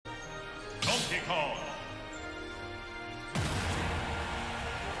Kong.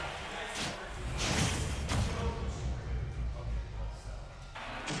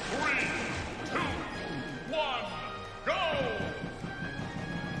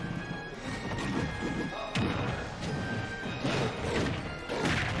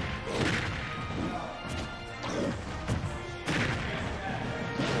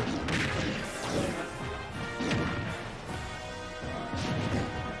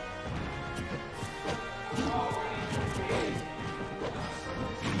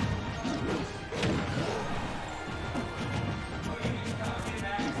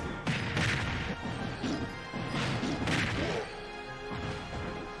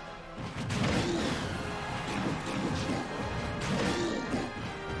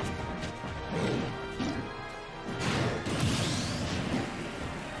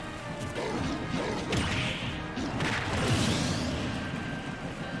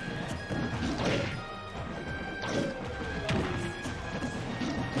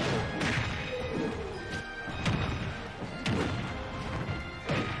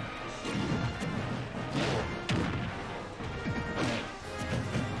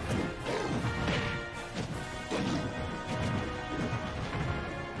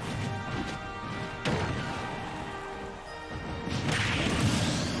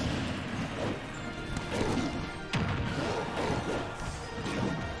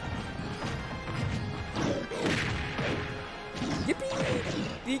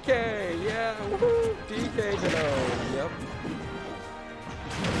 DK, yeah, woohoo, DK Genome, yep.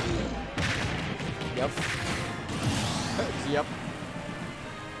 Yep. Yep.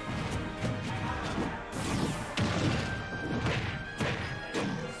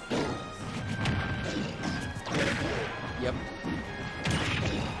 Yep.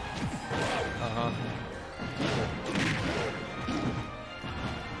 Uh-huh.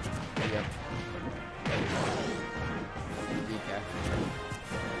 Yep. DK.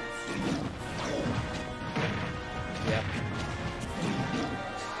 Yep.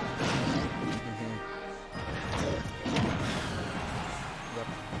 Yep.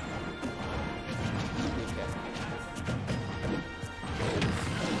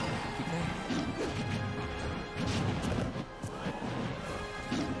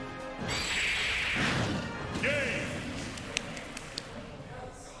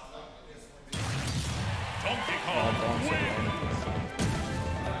 Donkey Kong wins.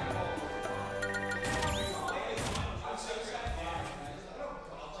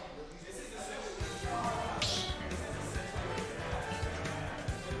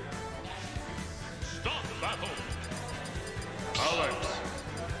 Stop battle. Alex.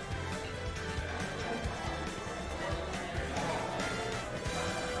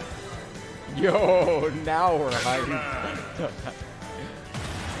 Yo, now we're hyped.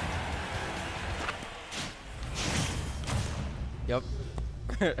 Yep.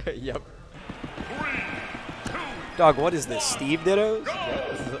 Yep. Dog, what is this? Steve Dittos?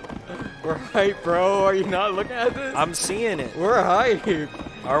 We're hyped, bro. Are you not looking at this? I'm seeing it. We're hyped.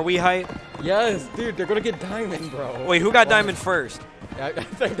 Are we hype? Yes, dude. They're gonna get diamond, bro. Wait, who got diamond first? I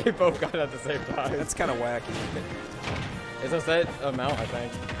think they both got it at the same time. That's kind of wacky. It's a set amount, I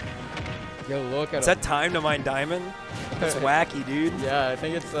think. Yo, look at Is that time to mine diamond? That's wacky, dude. Yeah, I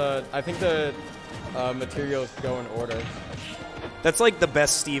think it's. I think the materials go in order. That's like the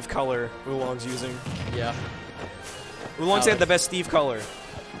best Steve color Oolong's using. Yeah. Oolong's had the best Steve color.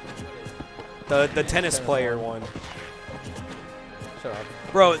 The tennis player one. Shut up.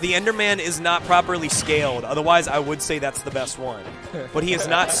 Bro, the Enderman is not properly scaled. Otherwise, I would say that's the best one. But he is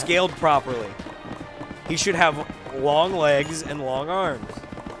not scaled properly. He should have long legs and long arms.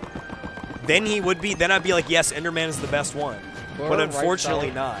 Then he would be. Then I'd be like, yes, Enderman is the best one. But unfortunately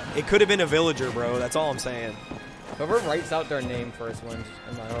not. It could have been a villager, bro. That's all I'm saying. Whoever writes out their name first wins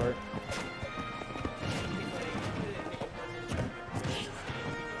in my heart.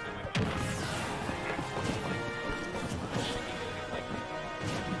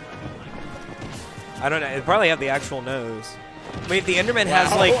 I don't know. It probably have the actual nose. Wait, if the Enderman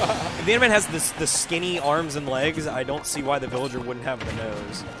has like, if the Enderman has the skinny arms and legs, I don't see why the villager wouldn't have the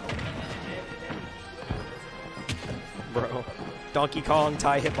nose. Bro, Donkey Kong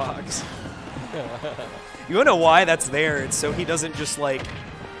tie hitbox. You wanna know why that's there? It's so he doesn't just like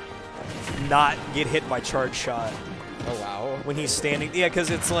not get hit by charge shot. Oh wow. When he's standing, yeah, because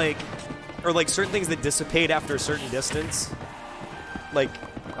it's like, or like certain things that dissipate after a certain distance, like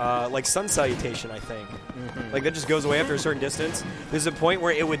sun salutation, I think. Like that just goes away after a certain distance. There's a point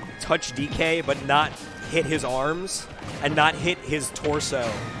where it would touch DK but not hit his arms and not hit his torso.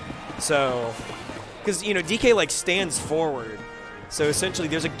 So, because you know DK like stands forward, So essentially,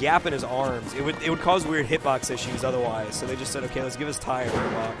 there's a gap in his arms. It would cause weird hitbox issues otherwise. So they just said, okay, let's give his tie a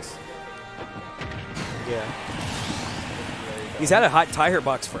hitbox. Yeah. He's had a hot tie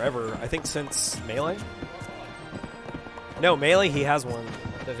hitbox forever. I think since Melee. No, Melee, he has one.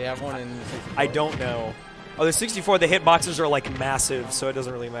 Does he have one in 64? I don't know. Oh, the 64, the hitboxes are like massive, so it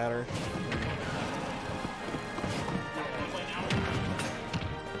doesn't really matter.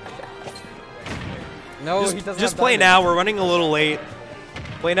 No, he doesn't. Just play now. We're running a little late.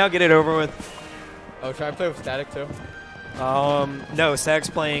 Play now, get it over with. Oh, should I play with Static too? No, Static's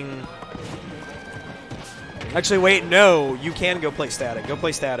playing. Actually, wait, no. You can go play Static. Go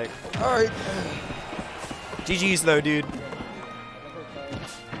play Static. All right. GG's though, dude.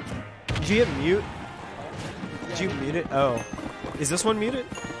 Did you hit mute? Did you mute it? Oh. Is this one muted?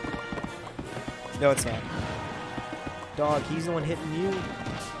 No, it's not. Dog, he's the one hitting mute.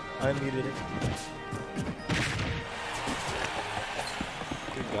 I muted it.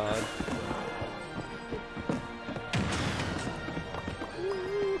 Good God.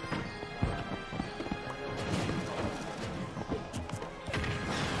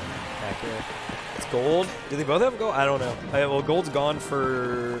 Back here. It's gold. Do they both have gold? I don't know. Well, gold's gone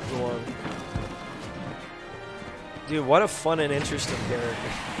for Oolong. Dude, what a fun and interesting character.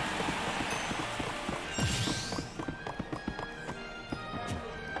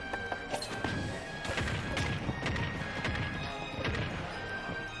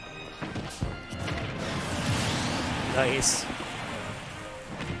 Nice.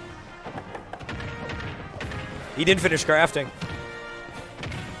 He didn't finish crafting.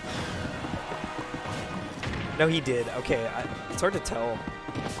 No, he did. Okay, it's hard to tell.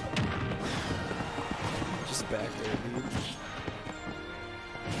 Just back there, dude.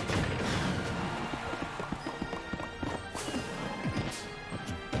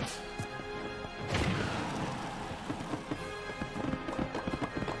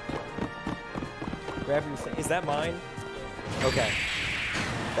 Grab your thing. Is that mine? Okay.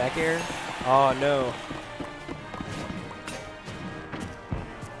 Back air? Oh, no.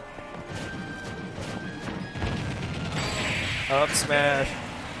 Up smash.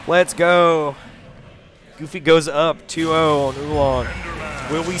 Let's go. Goofy goes up 2-0 on Oolong.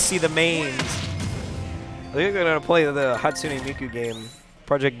 Will we see the mains? I think we're going to play the Hatsune Miku game.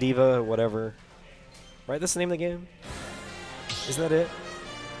 Project Diva, whatever. Right? That's the name of the game? Isn't that it?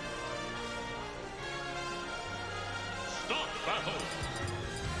 Stop battle.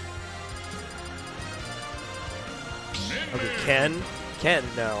 Okay, Ken? Ken,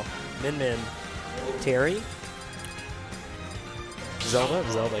 no. Min Min. Terry? Zelda?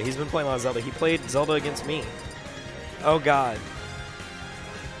 Zelda. He's been playing a lot of Zelda. He played Zelda against me. Oh, God.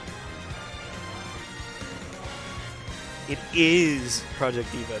 It is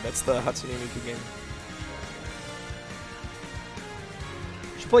Project Diva. That's the Hatsune Miku game.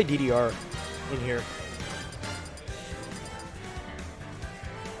 You should play DDR in here.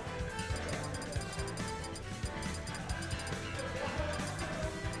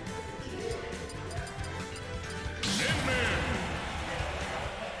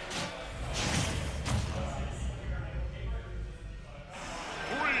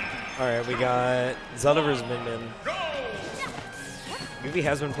 Alright, we got Zelda vs. Min Min. Goofy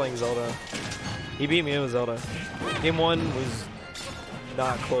has been playing Zelda. He beat me with Zelda. Game 1 was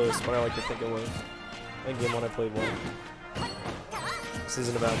not close, but I like to think it was. I think game 1 I played well. This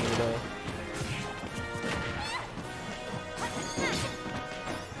isn't about me though.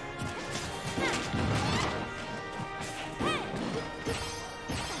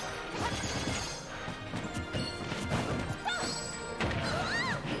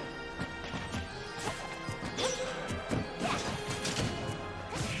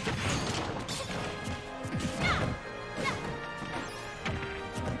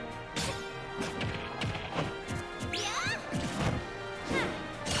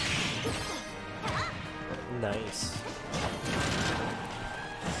 Nice.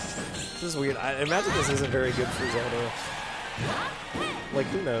 This is weird. I imagine this isn't very good for Zelda. Like,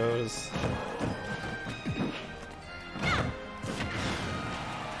 who knows?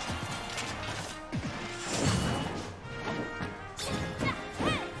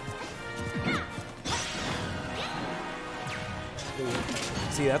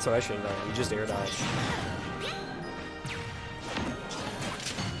 See, that's what I should have done. You just air dodge.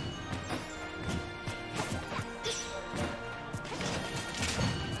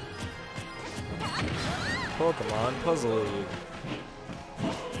 Pokemon Puzzle League.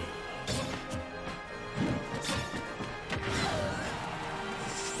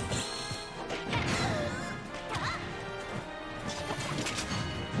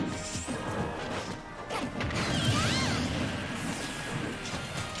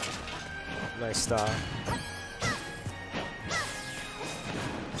 Nice stop.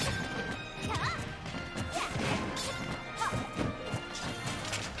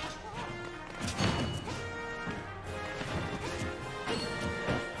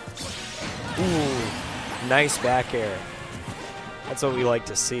 Ooh, nice back air. That's what we like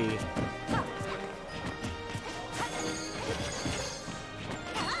to see.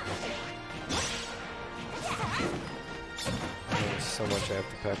 There's so much I have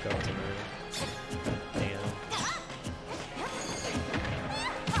to pack up tonight. Damn.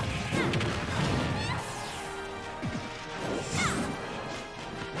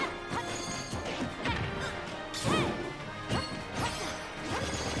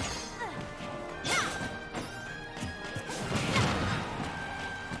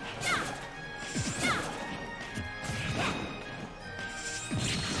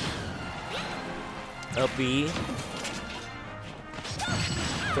 Up B.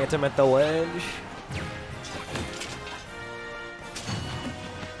 Phantom at the ledge.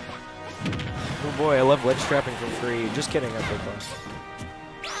 Oh boy, I love ledge trapping for free. Just kidding, I played fun.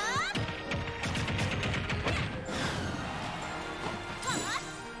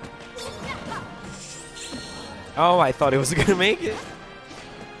 Oh, I thought it was gonna make it.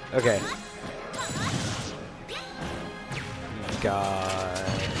 Okay. God.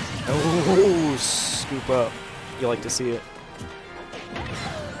 Oh, scoop up. You like to see it.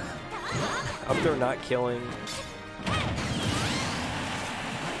 Up there, not killing.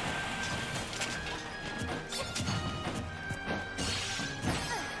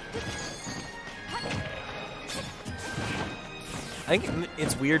 I think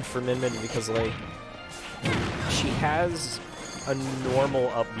it's weird for Min Min because, like, she has a normal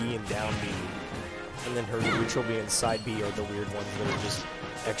up B and down B, and then her neutral B and side B are the weird ones that are just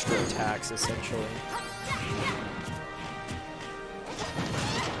extra attacks, essentially.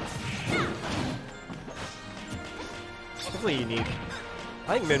 Definitely unique.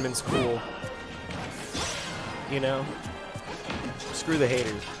 I think Min Min's cool. You know? Screw the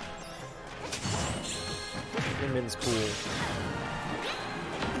haters. Min Min's cool.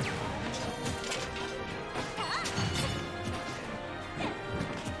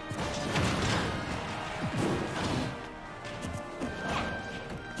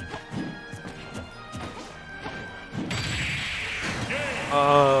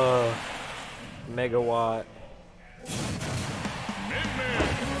 Megawatt.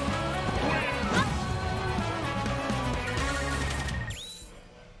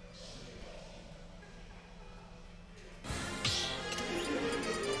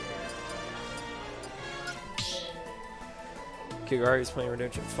 Kigari's playing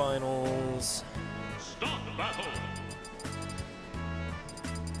Redemption Finals. Start the battle.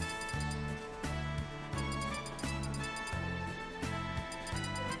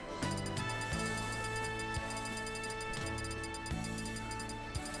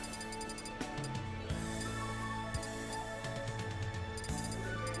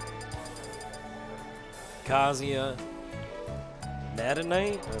 Kazuya. Meta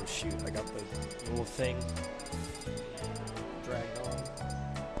Knight? Oh shoot, I got the little thing dragged on.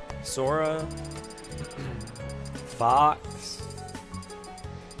 Sora. Fox.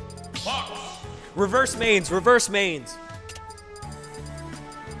 Fox. Reverse mains, reverse mains.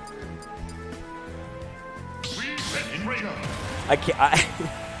 I can't.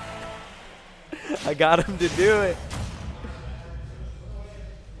 I got him to do it.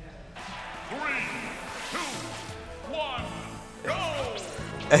 3, 2, 1, go!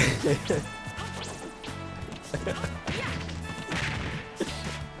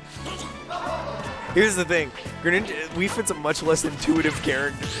 Here's the thing, Greninja, Wii Fit's a much less intuitive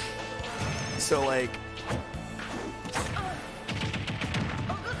character. So like,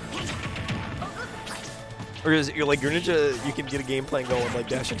 or is it, you're like Greninja, you can get a game plan going like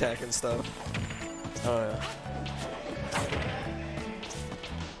dash attack and stuff. I don't know.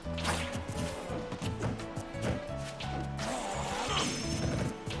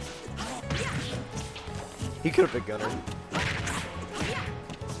 He could have picked Gunner.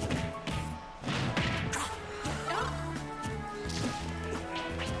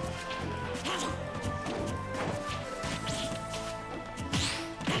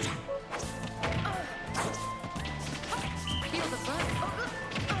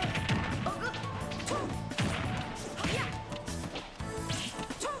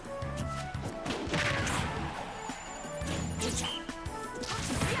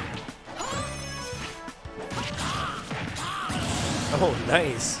 Oh,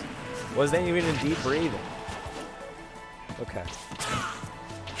 nice. Wasn't even in deep breathing. Okay.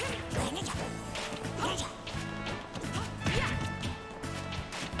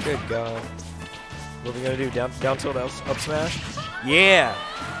 Good God. What are we gonna do? Down tilt, up smash? Yeah!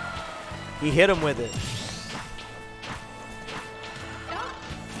 He hit him with it.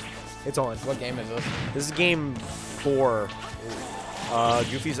 It's on. What game is this? This is game 4.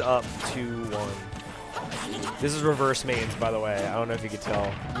 Goofy's up 2-1. This is reverse mains, by the way. I don't know if you could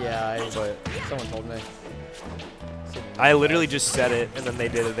tell. Yeah, but someone told me. I literally just said it, and then they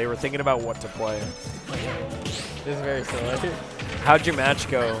did it. They were thinking about what to play. This is very silly. How'd your match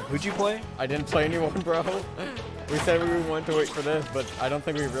go? Who'd you play? I didn't play anyone, bro. We said we wanted to wait for this, but I don't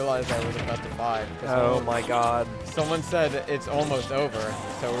think we realized that it was a best of 5. Oh my god. Someone said it's almost over,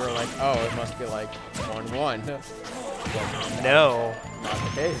 so we were like, oh, it must be like 1-1. No. Not the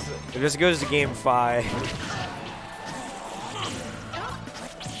case. It just goes to game 5.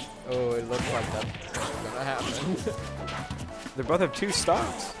 Oh, it looks like that's gonna happen. They both have 2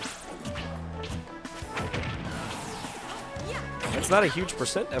 stocks. It's not a huge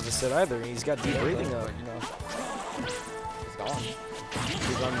percent deficit either. He's got deep breathing up. You know, he's gone.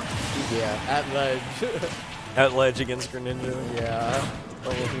 He's on, yeah, at ledge. At ledge against Greninja. Yeah.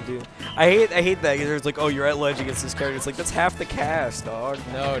 What will he do? I hate that. It's like, oh, you're at ledge against this character. It's like, that's half the cast, dog.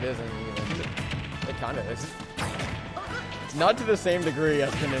 No, it isn't even. It kind of is. Not to the same degree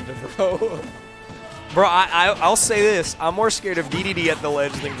as Greninja, bro. Bro, I'll say this. I'm more scared of DDD at the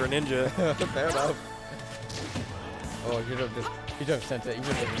ledge than Greninja. Fair enough. Oh, you should have sent it. You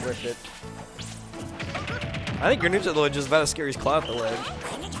should have ripped it. I think Greninja at the ledge is about as scary as Cloud at the ledge.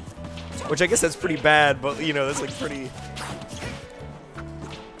 Which I guess that's pretty bad, but, you know, that's like pretty...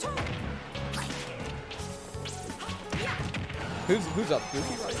 Who's up?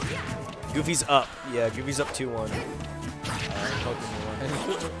 Goofy? Goofy's up. Yeah, Goofy's up 2-1.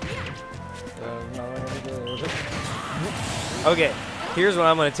 Okay, here's what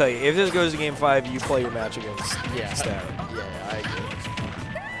I'm going to tell you. If this goes to game 5, you play your match against Stab. Yeah, I agree.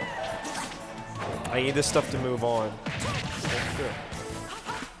 I need this stuff to move on.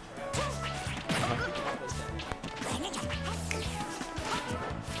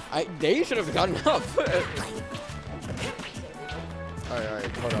 They should have gotten up.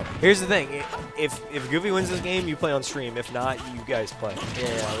 Alright, hold up. Here's the thing. If Goofy wins this game, you play on stream. If not, you guys play.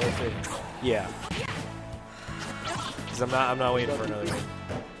 Yeah, we'll see. Yeah. Because I'm not waiting for another game.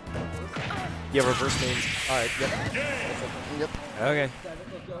 You have reverse mains. Alright, yep. Okay.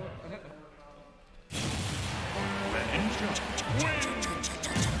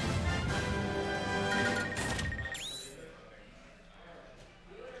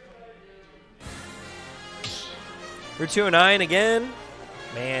 We're 2-9 again.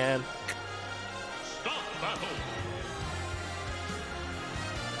 Man. Stop battle.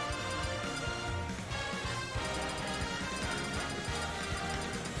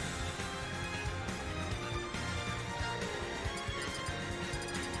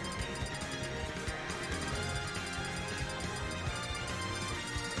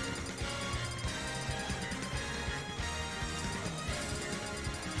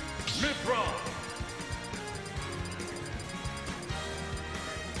 Mid-round.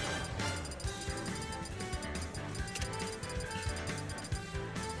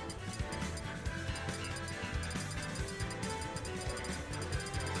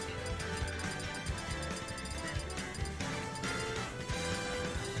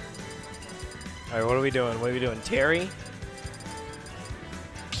 All right, what are we doing? What are we doing? Terry?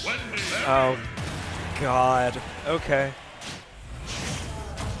 Wendy. Oh, God. Okay.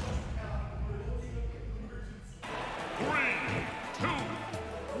 3, 2,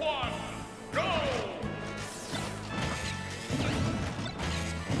 1, go!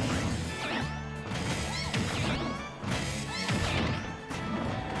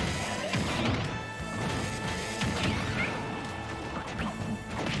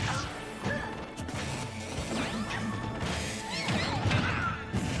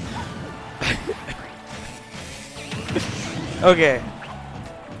 Okay.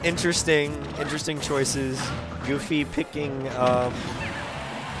 Interesting choices. Goofy picking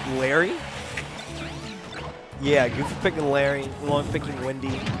Larry. Yeah, Goofy picking Larry. Oolong picking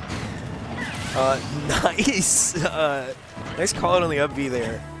Wendy. Nice. Nice call it on the up B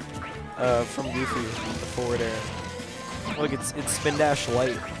there from Goofy, the forward air. Look, it's spin dash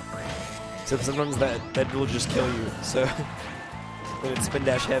light. Except sometimes that will just kill you. So when it's spin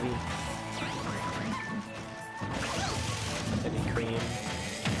dash heavy.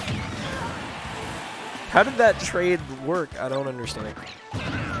 How did that trade work? I don't understand.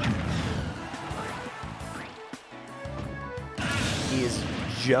 He is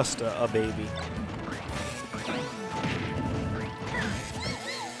just a baby.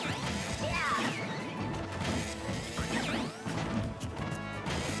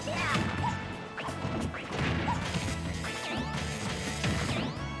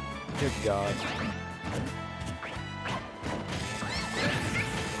 Good God.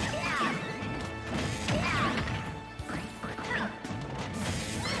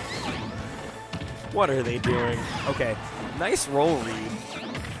 What are they doing? Okay, nice roll read.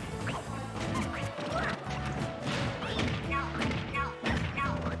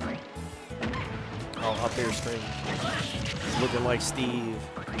 Oh, up air string. Looking like Steve.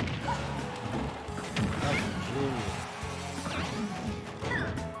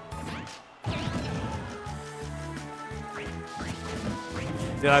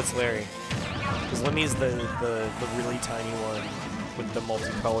 Yeah, that's Larry. Because Lemmy's the really tiny one with the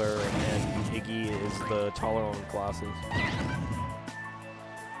multicolor, and Iggy is the taller one with glasses.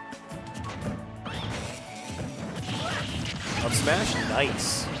 Up smash,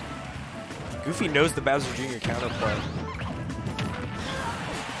 nice. Goofy knows the Bowser Jr. counterplay.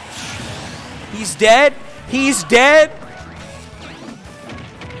 He's dead? He's dead?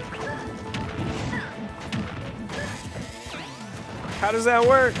 How does that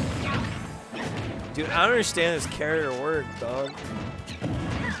work? Dude, I don't understand this carrier work, dog.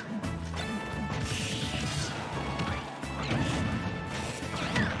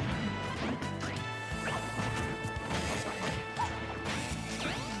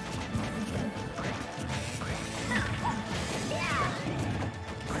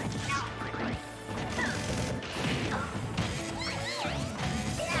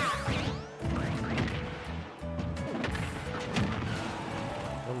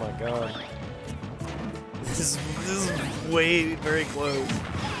 Oh my god. This is way very close.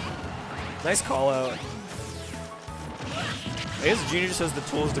 Nice call out. I guess Junior just has the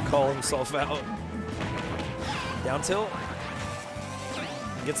tools to call himself out. Down tilt.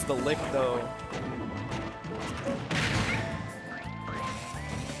 Gets the lick though.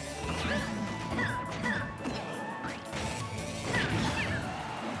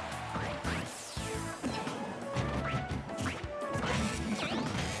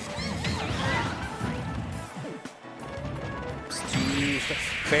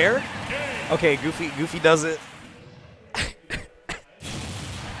 Fair? Okay, Goofy does it.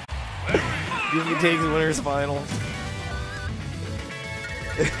 Goofy takes winner's final.